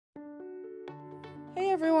Hey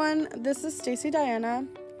everyone, this is staciedianaa.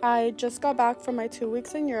 I just got back from my 2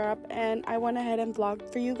 weeks in Europe and I went ahead and vlogged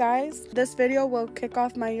for you guys. This video will kick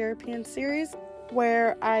off my European series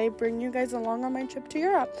where I bring you guys along on my trip to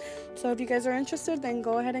Europe. So if you guys are interested, then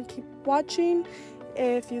go ahead and keep watching.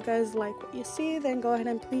 If you guys like what you see, then go ahead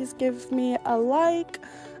and please give me a like.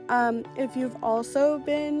 If you've also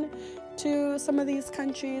been to some of these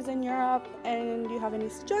countries in Europe and you have any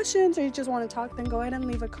suggestions or you just want to talk, then go ahead and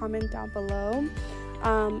leave a comment down below.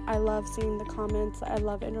 I love seeing the comments. I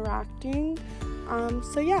love interacting.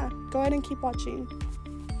 So yeah, go ahead and keep watching.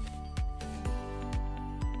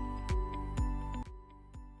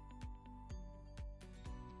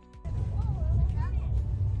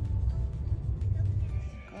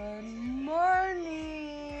 Good morning.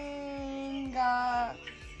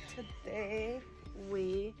 Today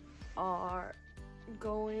we are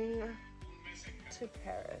going to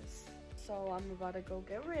Paris. So I'm about to go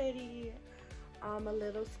get ready. I'm a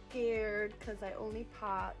little scared because I only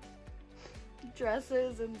packed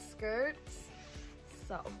dresses and skirts.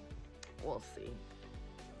 So we'll see.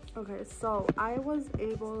 Okay, so I was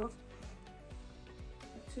able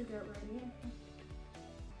to get ready.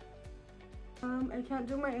 I can't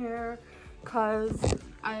do my hair because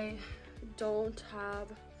I don't have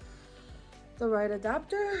the right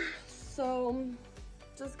adapter, so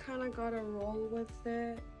just kind of gotta roll with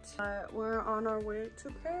it. We're on our way to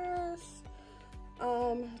Paris.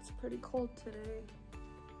 It's pretty cold today.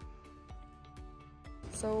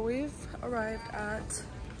 So we've arrived at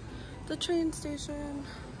the train station.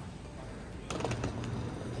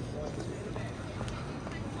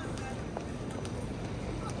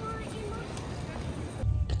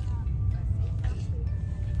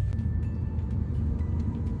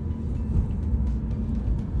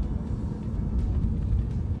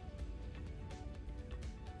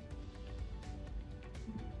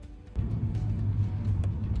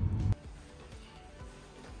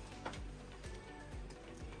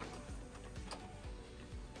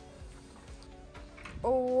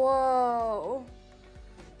 Whoa.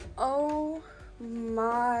 Oh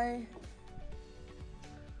my.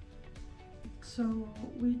 So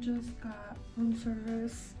we just got room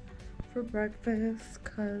service for breakfast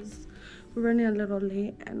because we're running a little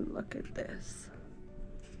late, and look at this.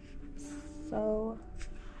 So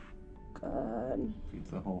good. Feeds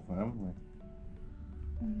the whole family.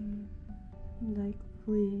 Like,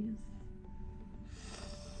 please.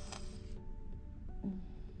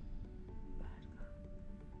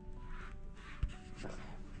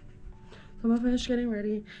 So I'm gonna finish getting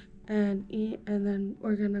ready and eat, and then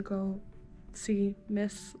we're gonna go see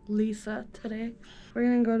Miss Lisa today. We're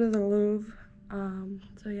gonna go to the Louvre.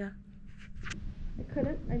 So yeah.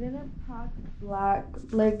 I didn't pack black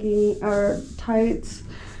legging or tights,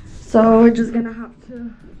 so we're just gonna have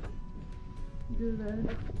to do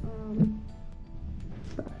this.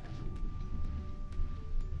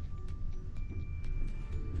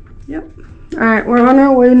 Yep. All right, we're on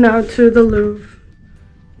our way now to the Louvre.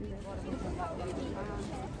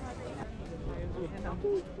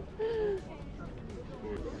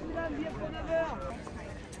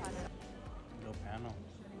 No panel.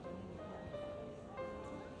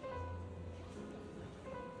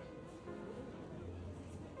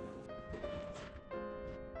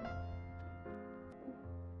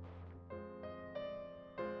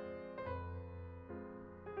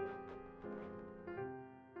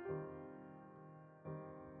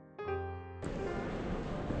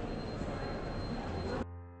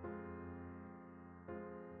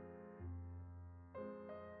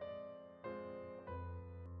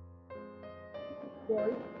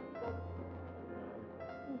 Boy.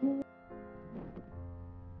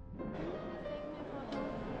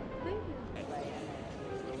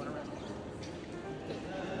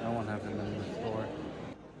 I won't have them in the store.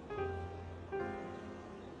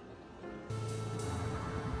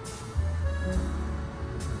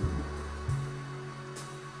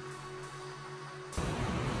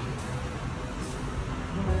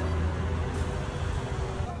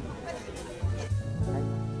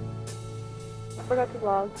 I forgot to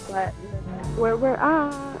vlog, but where we're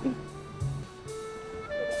at.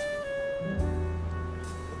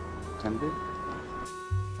 Tended?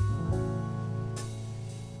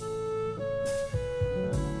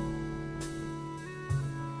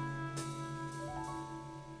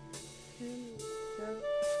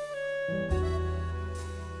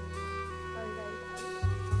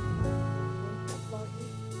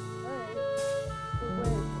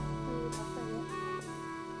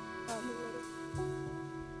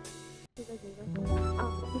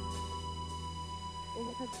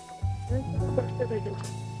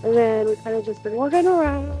 And then we kind of just been walking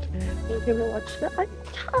around. We're gonna watch the Eiffel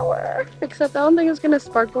Tower. Except I don't think it's gonna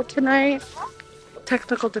sparkle tonight.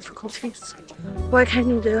 Technical difficulties. What can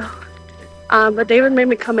you do? But David made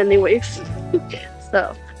me come anyways.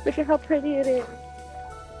 So look at how pretty it is.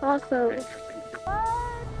 Awesome. What?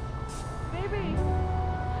 Baby.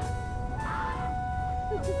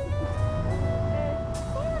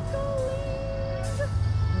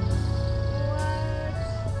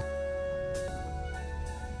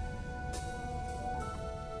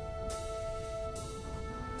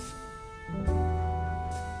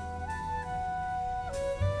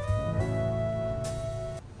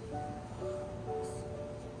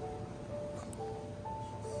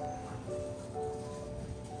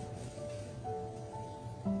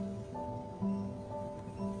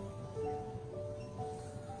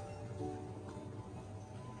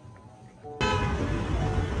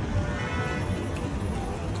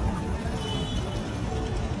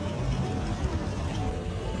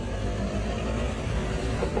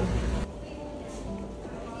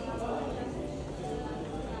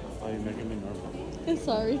 Why are you making me nervous? I'm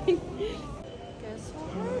sorry. Guess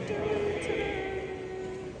what we're doing today?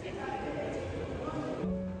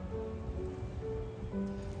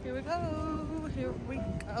 Here we go. Here we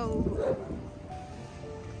go.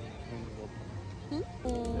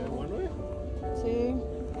 Sí.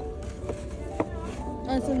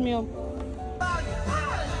 Ese es mío.